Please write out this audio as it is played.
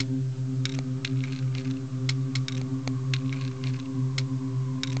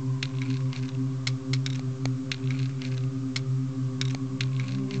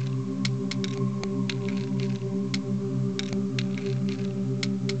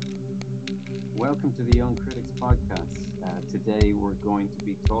welcome to the Young Critics Podcast. Today we're going to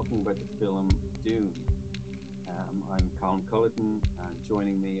be talking about the film Dune. I'm Colin Culleton, and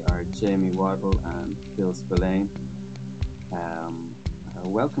joining me are Jamie Waddle and Phil Spillane.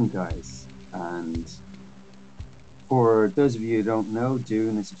 Welcome, guys. And for those of you who don't know,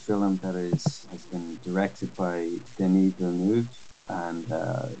 Dune is a film that has been directed by Denis Villeneuve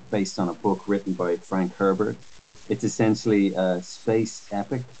and based on a book written by Frank Herbert. It's essentially a space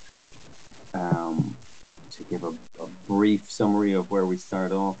epic. To give a brief summary of where we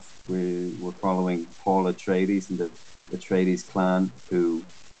start off, we're following Paul Atreides and the Atreides clan, who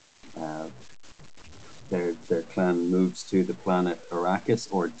their clan moves to the planet Arrakis,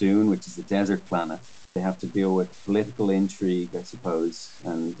 or Dune, which is a desert planet. They have to deal with political intrigue, I suppose,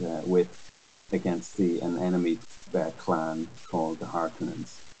 and against an enemy clan called the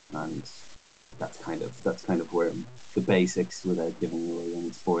Harkonnens, and that's kind of where the basics, without giving away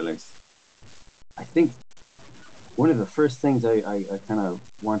any spoilers. I think one of the first things I kind of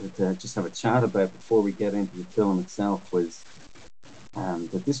wanted to just have a chat about before we get into the film itself was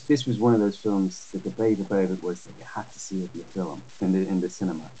that this was one of those films. The debate about it was that you had to see it in the film, in the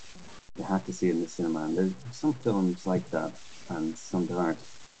cinema. You had to see it in the cinema, and there's some films like that, and some that aren't.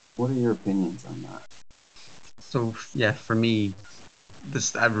 What are your opinions on that? So yeah, for me,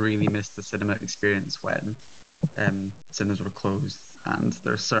 I really missed the cinema experience when cinemas were closed, and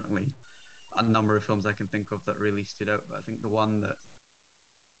there's certainly a number of films I can think of that really stood out. But I think the one that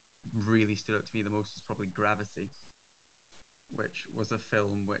really stood out to me the most is probably Gravity, which was a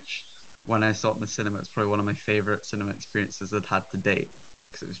film which, when I saw it in the cinema, it's probably one of my favourite cinema experiences I'd had to date,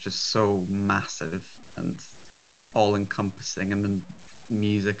 because it was just so massive and all-encompassing, and the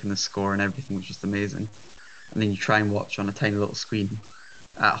music and the score and everything was just amazing. And then you try and watch on a tiny little screen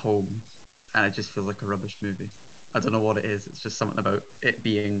at home, and it just feels like a rubbish movie. I don't know what it is. It's just something about it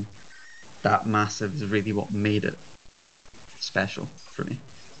being that massive is really what made it special for me.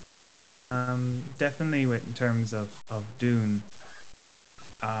 Definitely in terms of Dune,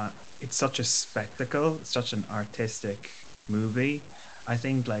 it's such a spectacle. It's such an artistic movie. I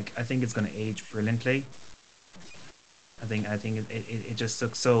think it's going to age brilliantly. I think it just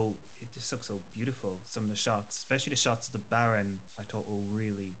looks so beautiful. Some of the shots, especially the shots of the Baron, I thought were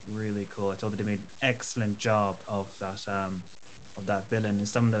really, really cool. I thought that they made an excellent job of that villain, and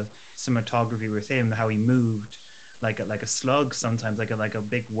some of the cinematography with him, how he moved like a slug sometimes, like a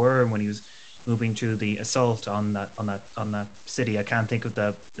big worm when he was moving through the assault on that city. I can't think of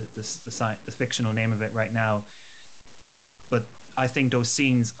the fictional name of it right now, but I think those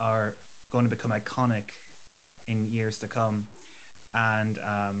scenes are going to become iconic in years to come, and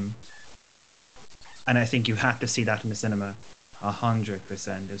I think you have to see that in the cinema.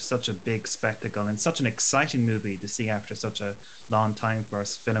 100%. It's such a big spectacle and such an exciting movie to see after such a long time for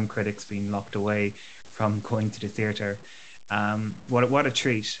us film critics being locked away from going to the theatre. What a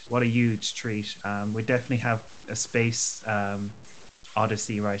treat! What a huge treat! We definitely have a space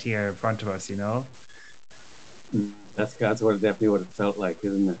odyssey right here in front of us. That's definitely what it felt like,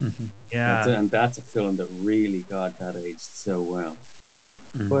 isn't it? Mm-hmm. Yeah, That's a film that really got that aged so well.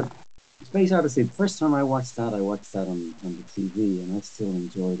 Mm. But Space Odyssey, the first time I watched that on the TV, and I still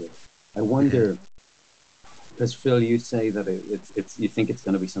enjoyed it. I wonder, because Phil, you say that it's you think it's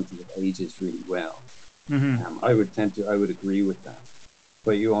going to be something that ages really well. mm-hmm. I would agree with that.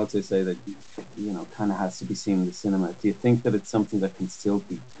 But you also say that kind of has to be seen in the cinema. Do you think that it's something that can still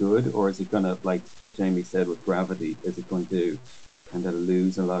be good, or is it going to, like Jamie said with Gravity, is it going to kind of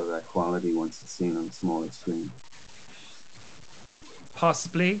lose a lot of that quality once it's seen on a smaller screen?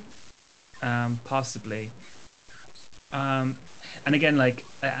 Possibly. And again, like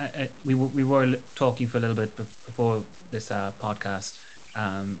we were talking for a little bit before this podcast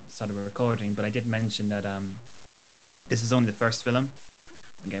started recording, but I did mention that this is only the first film.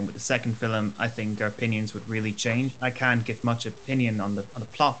 Again, with the second film, I think our opinions would really change. I can't give much opinion on the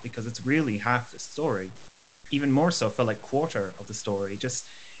plot because it's really half the story. Even more so, felt like quarter of the story. It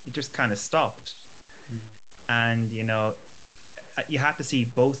just kind of stopped, and you have to see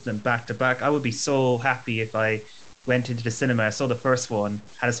both of them back to back. I would be so happy if I went into the cinema, I saw the first one,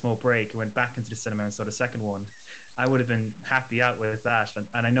 had a small break, and went back into the cinema and saw the second one. I would have been happy out with that. And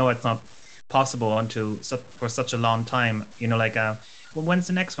I know it's not possible for such a long time. Well, when's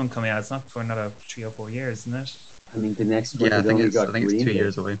the next one coming out? It's not for another 3 or 4 years, isn't it? I mean, the next one, Yeah, I think it's 2 Green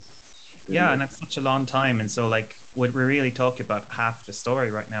years Day. away. Yeah, and that's such a long time. And so, we're really talking about half the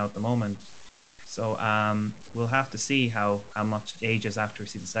story right now at the moment. So we'll have to see how much it ages after we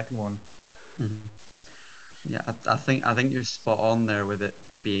see the second one. Mm-hmm. Yeah, I think you're spot on there with it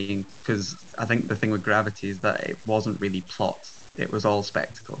being, because I think the thing with Gravity is that it wasn't really plot; it was all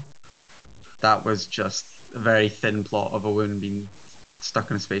spectacle. that was just a very thin plot of a woman being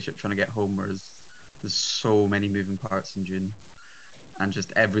stuck in a spaceship trying to get home, whereas there's so many moving parts in Dune, and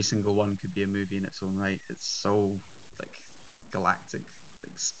just every single one could be a movie in its own right. It's so like galactic,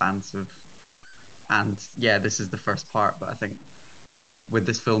 expansive, and yeah, this is the first part. But I think with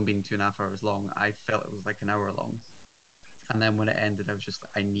this film being 2.5 hours long, I felt it was like an hour long, and then when it ended, I was just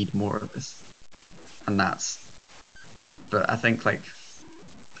like, I need more of this, and that's. But I think like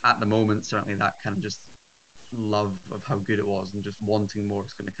at the moment, certainly that kind of just love of how good it was and just wanting more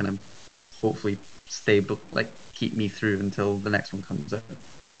is going to kind of hopefully like keep me through until the next one comes out.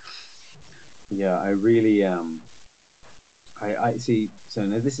 Yeah, I really I see. So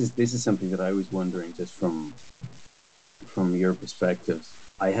now this is something that I was wondering, just from your perspective.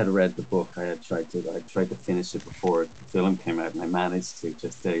 I had read the book. I tried to finish it before the film came out, and I managed to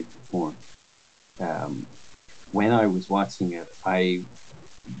just days before. When I was watching it,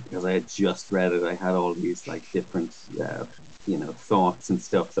 because I had just read it, I had all these like different thoughts and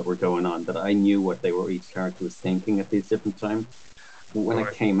stuff that were going on, that I knew what each character was thinking at these different times. But when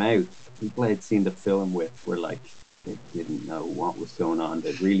it came out, people I had seen the film with were like, they didn't know what was going on.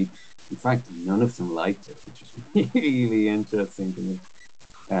 They really, in fact, none of them liked it, which was really interesting to me.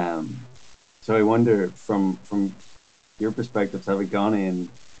 So I wonder, from your perspective, having gone in,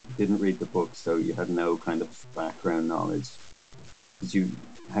 didn't read the book, so you had no kind of background knowledge.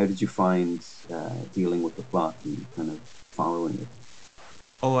 How did you find dealing with the plot and kind of following it?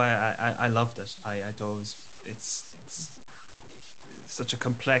 Oh, I loved it. I thought it's such a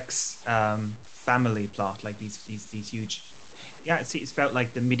complex family plot, like these huge. Yeah, it's felt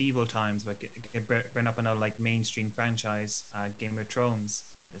like the medieval times, like it bring up another like mainstream franchise, Game of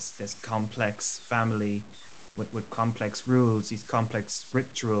Thrones. This complex family with complex rules, these complex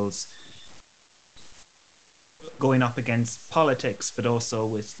rituals, going up against politics, but also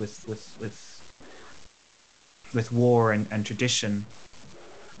with war and tradition,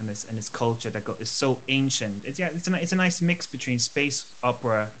 and this culture that is so ancient. It's a nice mix between space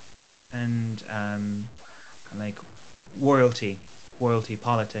opera and kind of like royalty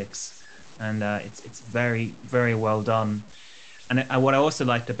politics, and it's very, very well done. And what I also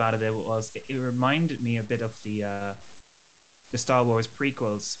liked about it was it reminded me a bit of the Star Wars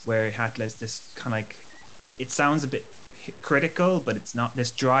prequels, where it had this kind of like, it sounds a bit critical, but it's not,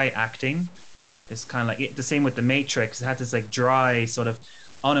 this dry acting. It's kind of like the same with the Matrix. It had this like dry sort of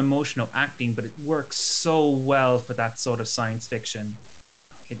unemotional acting, but it works so well for that sort of science fiction.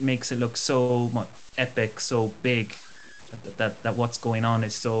 It makes it look so much epic, so big, that what's going on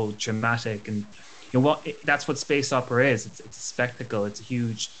is so dramatic. And that's what space opera is. It's a spectacle. It's a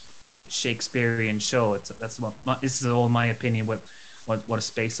huge Shakespearean show. This is all my opinion. What a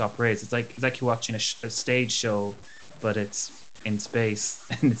space opera is. It's like you're watching a stage show, but it's in space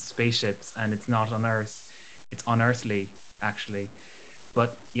and it's spaceships, and it's not on Earth. It's unearthly, actually.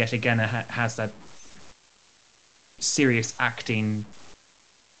 But yet again, it has that serious acting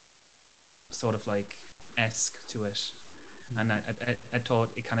sort of like esque to it. And I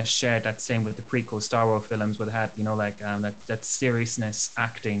thought it kind of shared that same with the prequel Star Wars films, where they had, like that seriousness,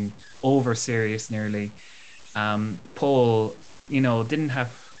 acting, over serious nearly. Paul, didn't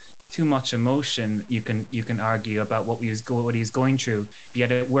have too much emotion. You can argue about what he was going through, yet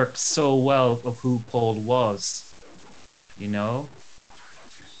it worked so well of who Paul was. So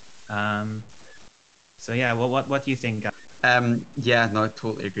yeah, what do you think? Yeah, no, I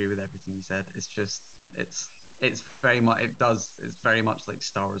totally agree with everything you said. It's just it's very much like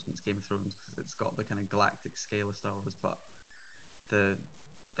Star Wars meets Game of Thrones, because it's got the kind of galactic scale of Star Wars, but the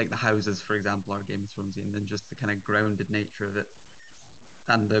houses, for example, are Game of Thronesian, and just the kind of grounded nature of it,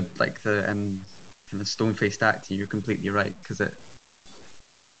 and the kind of stone-faced acting. You're completely right, because it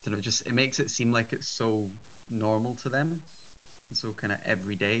makes it seem like it's so normal to them, and so kind of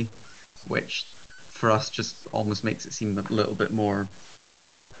everyday, which for us just almost makes it seem a little bit more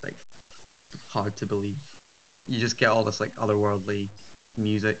like hard to believe. You just get all this like otherworldly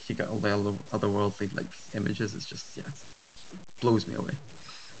music, you get all the otherworldly like images. It's just, yeah, it blows me away.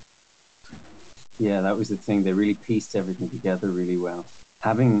 Yeah, that was the thing. They really pieced everything together really well.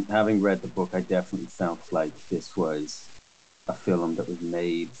 Having read the book, I definitely felt like this was a film that was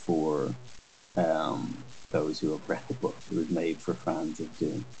made for those who have read the book. It was made for fans of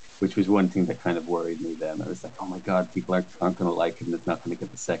Dune, which was one thing that kind of worried me then. I was like, oh my God, people aren't going to like it, and it's not going to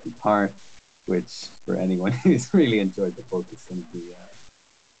get the second part, which for anyone who's really enjoyed the book is going to be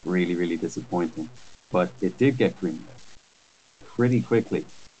really, really disappointing. But it did get greenlit pretty quickly.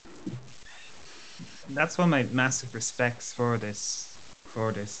 That's one of my massive respects for this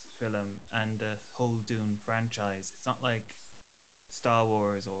film and the whole Dune franchise. It's not like Star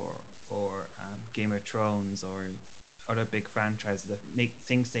Wars or Game of Thrones or other big franchises that make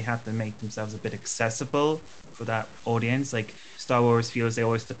things they have to make themselves a bit accessible for that audience. Like Star Wars feels they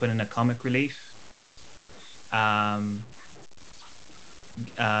always have to put in a comic relief. Um,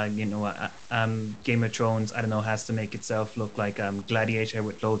 Game of Thrones, I don't know, has to make itself look like Gladiator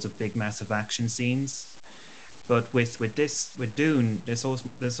with loads of big, massive action scenes. But with Dune,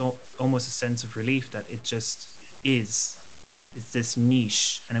 almost a sense of relief that it just is. It's this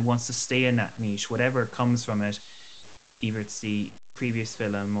niche, and it wants to stay in that niche. Whatever comes from it, either it's the previous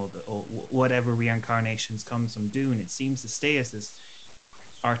film or whatever reincarnations comes from Dune, it seems to stay as this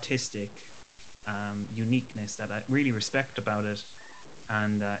artistic uniqueness that I really respect about it,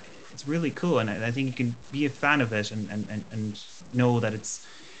 and it's really cool. And I think you can be a fan of it and know that it's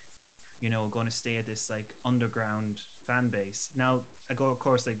going to stay at this like underground fan base. Now, of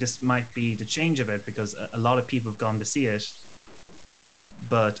course, like this might be the change of it because a lot of people have gone to see it,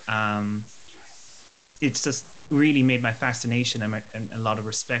 but it's just really made my fascination and a lot of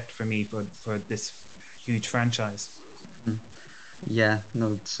respect for me for this huge franchise. Yeah,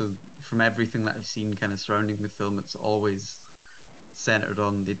 no, so from everything that I've seen kind of surrounding the film, it's always centered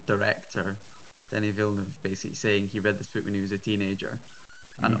on the director, Denis Villeneuve, basically saying he read this book when he was a teenager,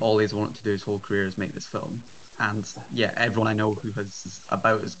 and all he's wanted to do his whole career is make this film. And yeah, everyone I know who has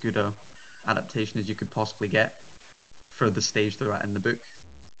about as good a adaptation as you could possibly get for the stage they're at in the book.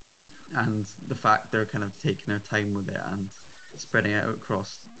 And the fact they're kind of taking their time with it and spreading it out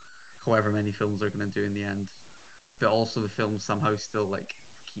across however many films they're going to do in the end. But also the film somehow still like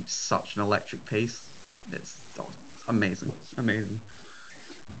keeps such an electric pace. It's amazing.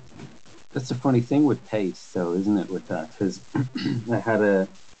 That's the funny thing with pace, though, isn't it? With that, because I had a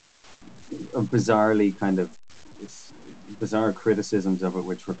bizarrely kind of bizarre criticisms of it,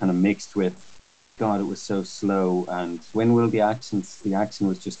 which were kind of mixed with, God, it was so slow, and when will the action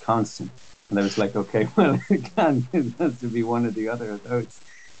was just constant, and I was like, okay, well, it has to be one or the other of those.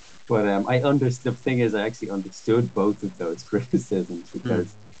 But the thing is, I actually understood both of those criticisms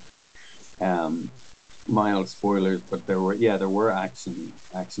because, mild spoilers, but there were action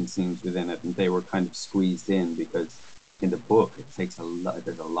scenes within it, and they were kind of squeezed in because in the book there's a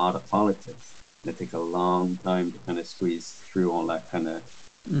lot of politics, and it takes a long time to kind of squeeze through all that kind of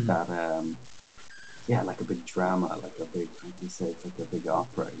like a big drama, like a big, like you say, it's like a big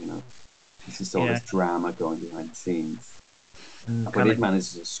opera, It's just all this drama going behind the scenes. But it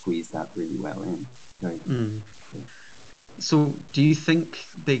manages to squeeze that really well in. Right? Yeah. So do you think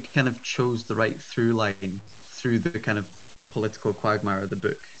they kind of chose the right through line through the kind of political quagmire of the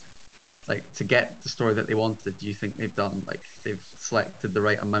book? Like, to get the story that they wanted, do you think they've selected the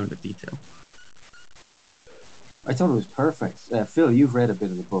right amount of detail? I thought it was perfect. Phil, you've read a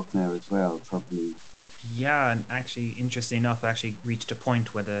bit of the book now as well, probably. Yeah, and actually, interesting enough, I actually reached a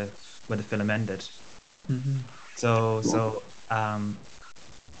point where the film ended. Mm-hmm. So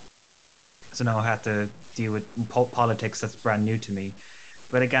now I had to deal with politics that's brand new to me.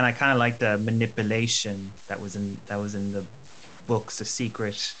 But again, I kind of like the manipulation that was in the books, the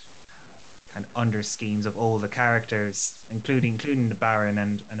secret kind of under schemes of all the characters, including the Baron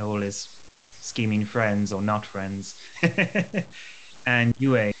and all his scheming friends or not friends. And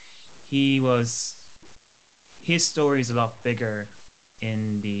Yue, his story is a lot bigger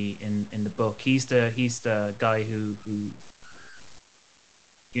in the book. He's the guy who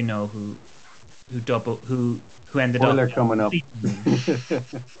ended Spoiler up coming up.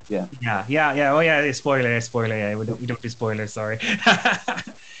 yeah. Oh yeah, spoiler. Yeah, we don't do spoilers. Sorry.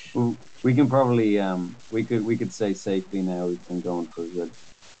 We can probably we could say safely now. We've been going for a good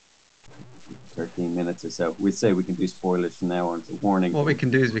 13 minutes or so. We'd say we can do spoilers from now on. So warning. What we can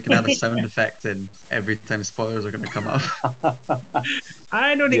do is we can add a sound effect in every time spoilers are going to come up.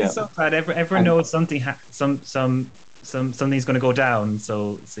 I don't think it's so bad. Everyone knows something. Something's going to go down.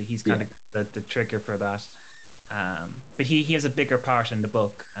 So he's kind of the trigger for that. But he has a bigger part in the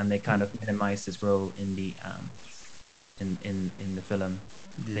book, and they kind of minimize his role in the in the film.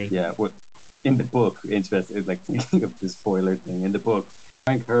 Well, in the book, interesting, like thinking of the spoiler thing. In the book,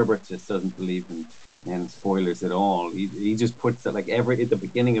 Frank Herbert just doesn't believe in spoilers at all. He just puts that, like, at the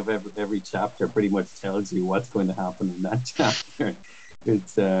beginning of every chapter pretty much tells you what's going to happen in that chapter.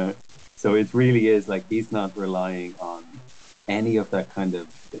 It's so it really is like he's not relying on any of that kind of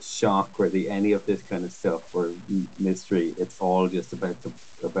shock or any of this kind of stuff or mystery. It's all just about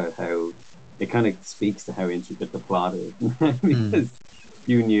how it kind of speaks to how intricate the plot is. Because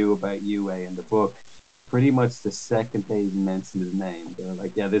you knew about Yue in the book. Pretty much the second they even mentioned his name, they're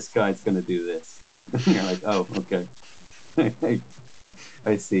like, yeah, this guy's going to do this. And you're like, oh, okay.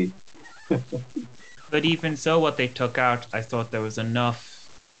 I see. But even so, what they took out, I thought there was enough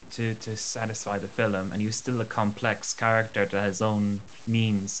to satisfy the film, and he was still a complex character that has his own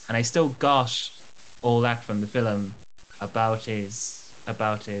means. And I still got all that from the film about his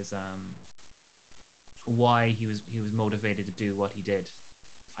why he was motivated to do what he did.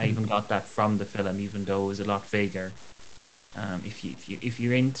 I even got that from the film, even though it was a lot vaguer. If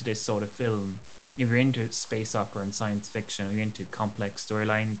you're into this sort of film, if you're into space opera and science fiction, or you're into complex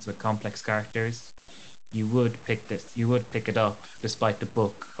storylines with complex characters, you would pick this. You would pick it up, despite the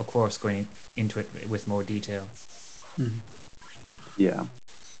book, of course, going into it with more detail. Mhm. Yeah,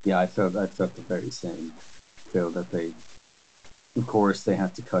 yeah, I felt the very same. Feel that they, of course, they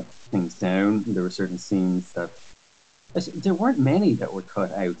had to cut things down. There were certain scenes that there weren't many that were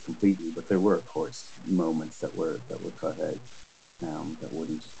cut out completely, but there were, of course, moments that were cut out.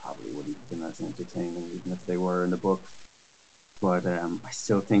 That probably wouldn't have been as entertaining, even if they were in the book. But I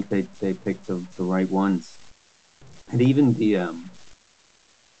still think they picked the right ones. And even the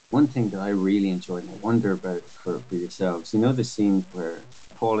one thing that I really enjoyed, and I wonder about for yourselves, the scene where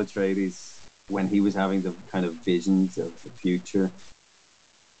Paul Atreides, when he was having the kind of visions of the future,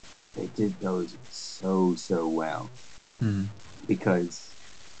 they did those so well. Mhm. Because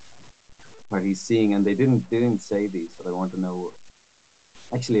what he's seeing, and they didn't say these, but I want to know.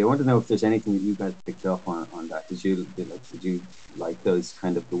 Actually, I want to know if there's anything that you guys picked up on that. Did you like those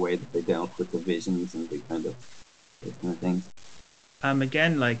kind of the way that they dealt with the visions and the kind of those kind of things?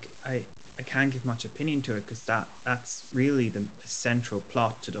 Again, like I can't give much opinion to it because that's really the central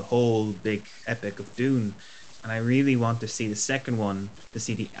plot to the whole big epic of Dune, and I really want to see the second one to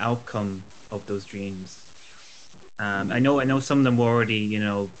see the outcome of those dreams. I know some of them were already,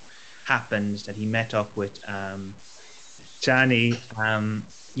 happened, that he met up with Johnny.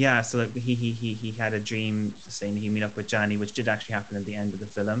 Yeah, so like he had a dream saying he meet up with Johnny, which did actually happen at the end of the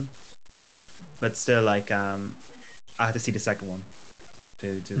film. But still, like, I had to see the second one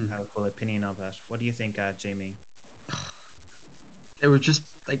to have a full opinion of it. What do you think, Jamie? They were just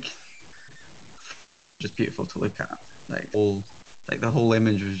beautiful to look at. Like the whole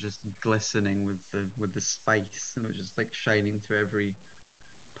image was just glistening with the spice, and it was just like shining through every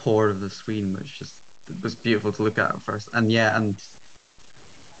pore of the screen, which it was beautiful to look at first. And yeah, and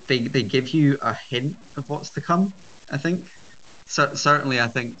they give you a hint of what's to come. I think certainly, I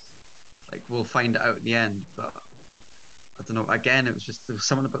think like we'll find it out at the end, but I don't know. Again, there was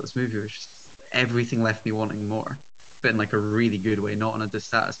something about this movie which just everything left me wanting more, but in like a really good way, not in a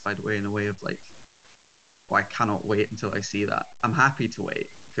dissatisfied way, in a way of like, well, I cannot wait until I see that. I'm happy to wait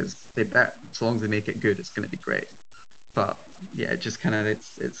because they bet as long as they make it good, it's going to be great. But yeah, it just kind of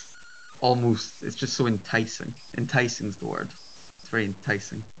it's almost it's just so enticing. Enticing is the word. It's very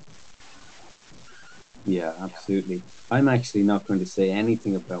enticing. Yeah, absolutely. I'm actually not going to say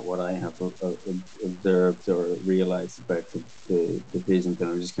anything about what I have observed or realized about the visions,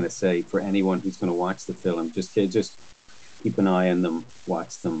 and I'm just going to say for anyone who's going to watch the film, just keep an eye on them,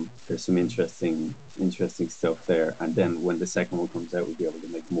 watch them. There's some interesting stuff there, and then when the second one comes out, we'll be able to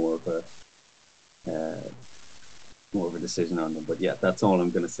make more of a decision on them. But yeah, that's all I'm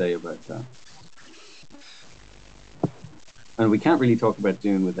going to say about that. And we can't really talk about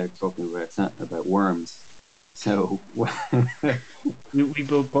Dune without talking about worms. So We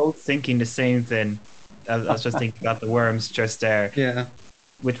were both thinking the same thing. I was just thinking about the worms just there, Yeah.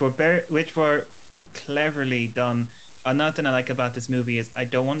 which were cleverly done. Another thing I like about this movie is I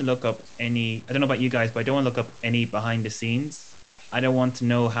don't want to look up any. I don't know about you guys, but I don't want to look up any behind the scenes. I don't want to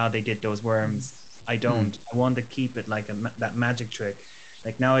know how they did those worms. I don't. I want to keep it like that magic trick.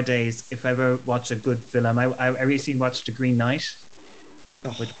 Like nowadays, if I ever watch a good film, I recently watched The Green Knight,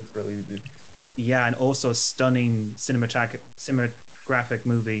 Oh, which was, brilliant. yeah, and also a stunning cinematographic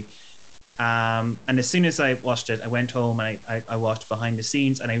movie. And as soon as I watched it, I went home and I watched behind the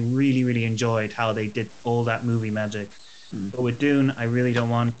scenes, and I really, really enjoyed how they did all that movie magic. But with Dune, I really don't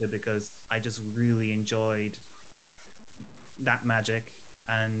want to because I just really enjoyed that magic,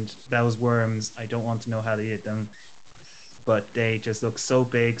 and those worms. I don't want to know how they did them, but they just look so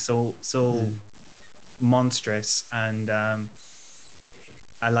big, so monstrous, and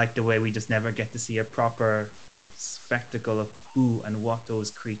I like the way we just never get to see a proper spectacle of who and what those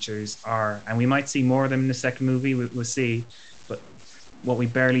creatures are. And we might see more of them in the second movie, we'll see. But what we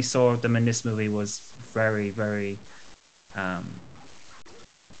barely saw of them in this movie was very, very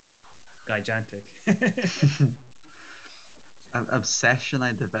gigantic. An obsession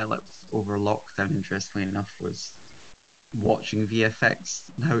I developed over lockdown, interestingly enough, was watching VFX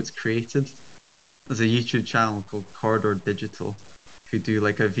and how it's created. There's a YouTube channel called Corridor Digital who do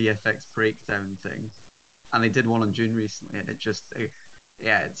like a VFX breakdown thing, and they did one on Dune recently, and it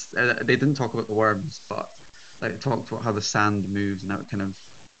yeah, it's they didn't talk about the worms, but like they talked about how the sand moves and how it kind of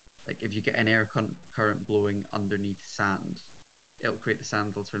like if you get an air current blowing underneath sand, it'll create the sand,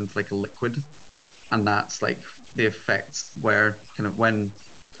 it'll turn into like a liquid, and that's like the effects where kind of when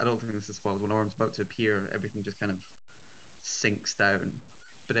I don't think this is spoiled when Orm's about to appear, everything just kind of sinks down,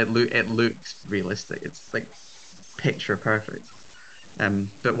 but it looks realistic. It's like picture perfect.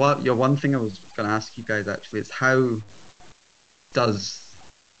 But what your one thing I was going to ask you guys actually is how does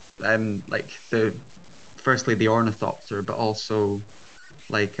like the firstly the ornithopter, but also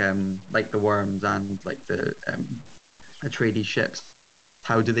like the worms and like the Atreides ships,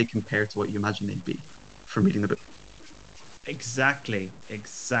 how do they compare to what you imagine they'd be from reading the book? Exactly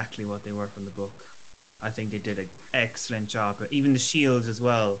what they were from the book. I think they did an excellent job. But even the shields as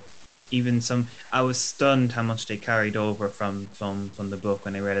well. Even some, I was stunned how much they carried over from the book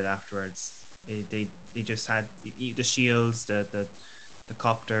when I read it afterwards. They just had the shields, the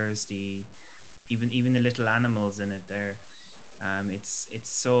copters, the even the little animals in it there. It's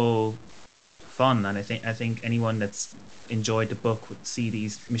so fun, and I think anyone that's enjoyed the book would see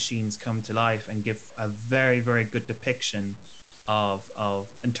these machines come to life and give a very very good depiction of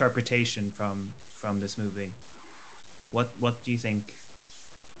interpretation from this movie. What do you think?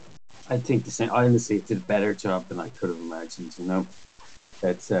 I think the same. I honestly did a better job than I could have imagined. You know,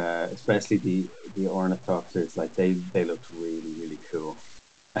 it's especially the ornithopters. Like they looked really really cool.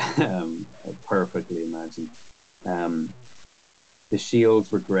 Perfectly imagined. Um, the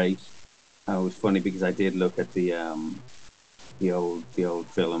shields were great. It was funny because I did look at the old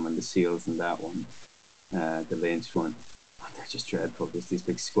film and the seals in that one, the Lynch one. Oh, they're just dreadful. There's these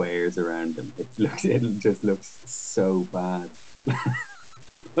big squares around them. It just looks so bad.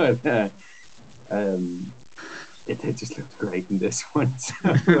 But um, it just looked great in this one. So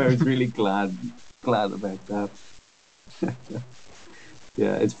I was really glad about that.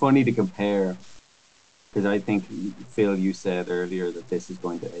 Yeah, it's funny to compare because I think Phil, you said earlier that this is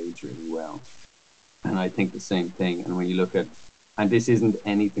going to age really well, and I think the same thing. And when you look at, and this isn't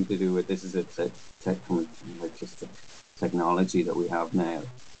anything to do with this is a like just a technology that we have now.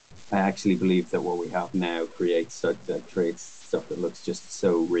 I actually believe that what we have now creates stuff that looks just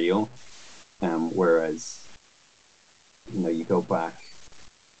so real. Whereas you go back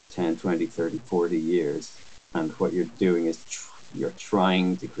 10, 20, 30, 40 years, and what you're doing is you're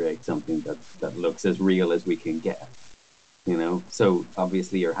trying to create something that looks as real as we can get. So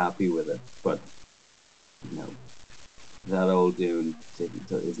obviously you're happy with it, but you know that old Dune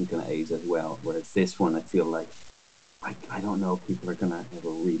isn't going to age as well. Whereas this one, I feel like I don't know if people are going to ever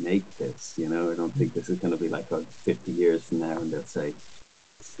remake this. I don't think this is going to be like 50 years from now, and they'll say,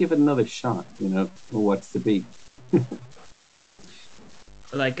 let's give it another shot. What's to be.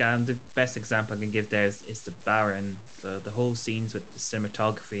 Like the best example I can give there is the Baron. The whole scenes with the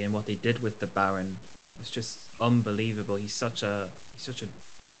cinematography and what they did with the Baron was just unbelievable. He's such a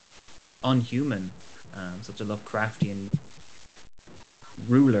unhuman, such a Lovecraftian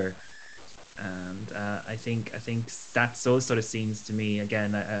ruler, and I think that's those sort of scenes to me.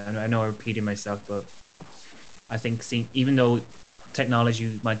 Again, I know I'm repeating myself, but I think seeing even though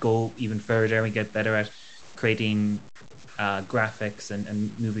technology might go even further and we get better at creating graphics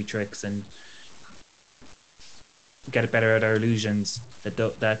and movie tricks and get better at our illusions, that the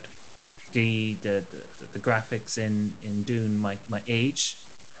graphics in Dune might age.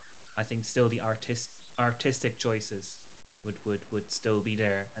 I think still the artistic choices would still be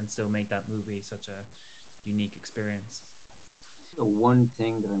there and still make that movie such a unique experience. The one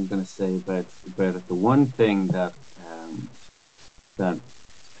thing that I'm going to say about it, the one thing that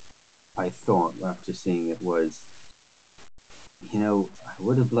I thought after seeing it was, I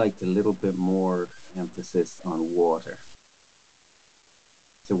would have liked a little bit more emphasis on water.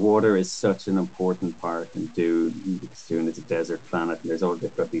 So water is such an important part in Dune, because Dune is a desert planet, and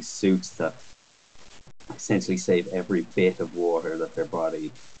they've got these suits that essentially save every bit of water that their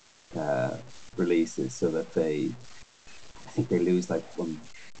body releases, so that I think they lose like 1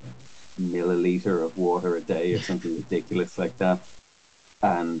 milliliter of water a day or something ridiculous like that.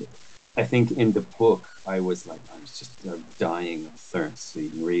 And I think in the book, I was just dying of thirst,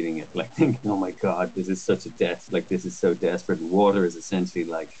 even reading it, like thinking, oh my God, this is such a death, like this is so desperate. And water is essentially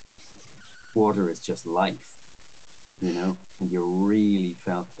water is just life, and you really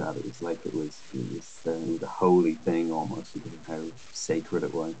felt that. It was like it was the holy thing almost, because of how sacred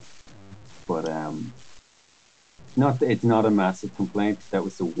it was. But it's not a massive complaint. That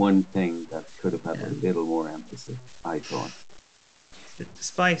was the one thing that could have had a little more emphasis, I thought. the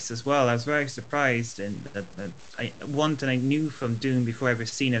spice as well. I was very surprised in that one thing I knew from Dune before I ever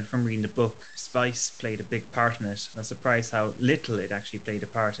seen it from reading the book. Spice played a big part in it. I was surprised how little it actually played a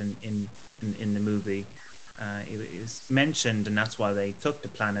part in the movie. It was mentioned, and that's why they took the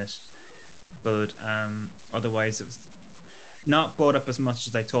planet. But otherwise, it was not brought up as much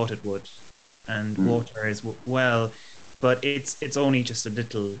as I thought it would. And water as well, but it's only just a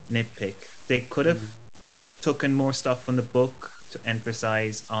little nitpick. They could have taken more stuff from the book to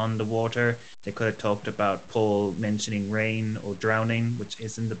emphasize on the water. They could have talked about Paul mentioning rain or drowning, which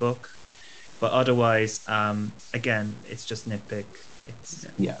is in the book. But otherwise, again, it's just nitpick. It's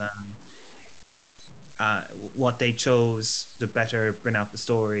what they chose to better bring out the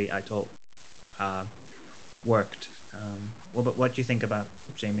story. I thought worked. What do you think about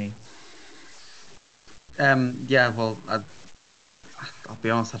Jamie? Well, I'll be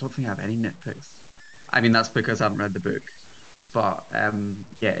honest, I don't think I have any nitpicks. I mean, that's because I haven't read the book. But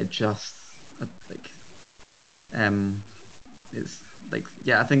it just it's like,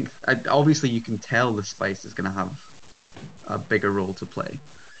 I think obviously you can tell the spice is going to have a bigger role to play,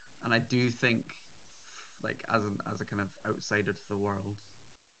 and I do think, like, as a kind of outsider to the world,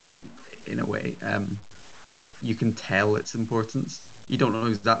 in a way, you can tell its importance. You don't know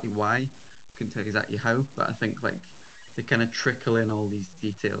exactly why, you can tell exactly how, but I think, like, they kind of trickle in all these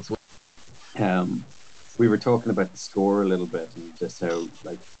details. We were talking about the score a little bit, and just how,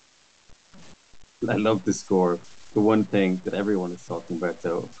 like, I love the score. The one thing that everyone is talking about,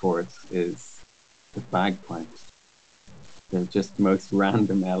 though, of course, is the bagpipes. They're just the most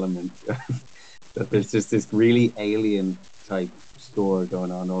random element. That there's just this really alien type score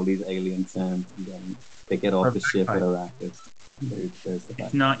going on, all these alien sounds, and then they get off the ship at Arrakis. There's the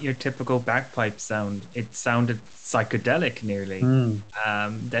It's not your typical bagpipe sound. It sounded psychedelic nearly.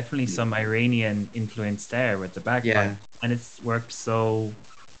 Definitely some Iranian influence there with the bagpipe, and it's worked so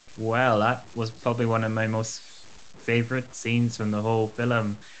well. That was probably one of my most favorite scenes from the whole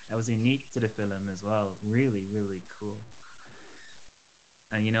film. That was unique to the film as well. Really, really cool.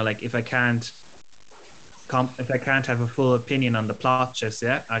 And like, if I can't have a full opinion on the plot just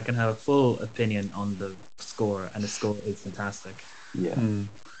yet, I can have a full opinion on the score, and the score is fantastic.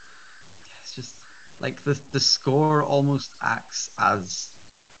 It's just like the score almost acts as,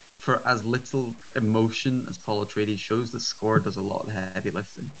 for as little emotion as Paul Atreides shows, the score does a lot of the heavy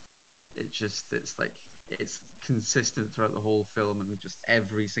lifting. It's consistent throughout the whole film, and with just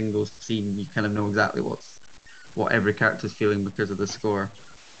every single scene you kind of know exactly what every character's feeling because of the score.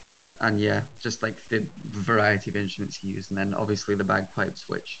 And just like the variety of instruments he used, and then obviously the bagpipes,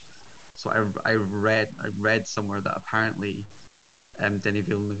 so I read somewhere that apparently Denis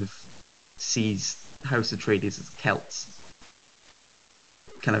Villeneuve sees House Atreides as Celts,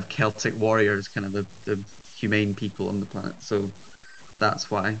 kind of Celtic warriors, kind of the humane people on the planet. So that's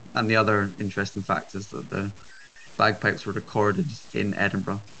why. And the other interesting fact is that the bagpipes were recorded in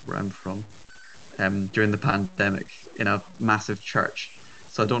Edinburgh, where I'm from, during the pandemic in a massive church.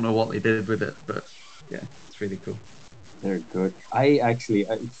 So I don't know what they did with it, but it's really cool. They're good.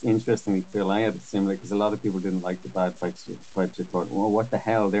 It's interesting, Phil, I had a similar, because a lot of people didn't like the bagpipes. I thought, well, what the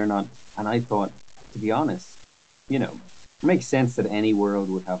hell, they're not. And I thought, to be honest, it makes sense that any world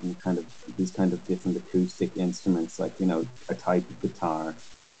would have these kind of different acoustic instruments, like, a type of guitar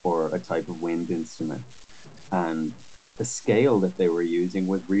or a type of wind instrument. And the scale that they were using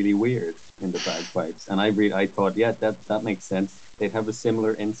was really weird in the bagpipes. And I thought, that makes sense. They'd have a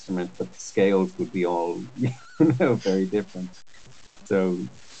similar instrument, but the scales would be all, very different. So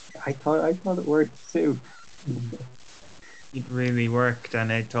I thought it worked too. It really worked,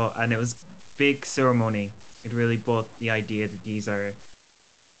 and it was big ceremony. It really brought the idea that these are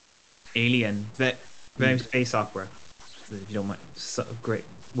alien, very space opera. So if you don't mind, a great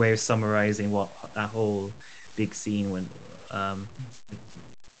way of summarizing what that whole big scene went.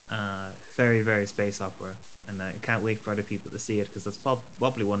 Very, very space opera, and I can't wait for other people to see it, because it's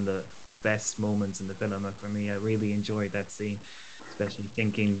probably one of the best moments in the film for me. I really enjoyed that scene, especially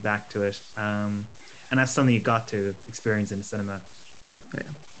thinking back to it, and that's something you got to experience in the cinema.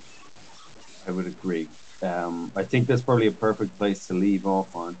 I would agree. I think that's probably a perfect place to leave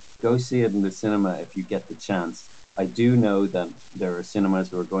off on. Go see it in the cinema if you get the chance. I do know that there are cinemas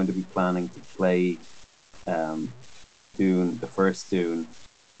who are going to be planning to play Dune, the first Dune,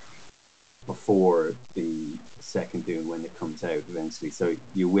 before the second Dune when it comes out eventually. So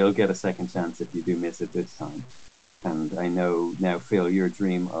you will get a second chance if you do miss it this time. And I know now, Phil, your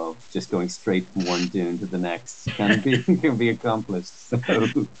dream of just going straight from one Dune to the next can be accomplished. So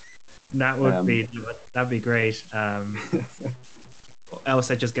that'd be great.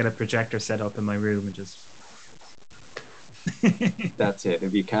 Else I just get a projector set up in my room and just That's it.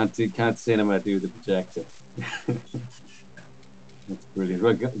 If you can't cinema, do the projector. That's brilliant.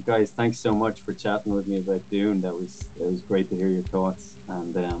 Well, guys, thanks so much for chatting with me about Dune. That was great to hear your thoughts,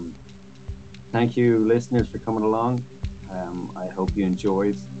 and thank you, listeners, for coming along. I hope you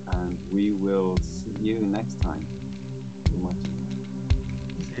enjoyed, and we will see you next time. Thank you so much.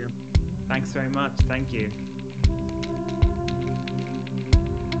 See you. Thanks very much. Thank you.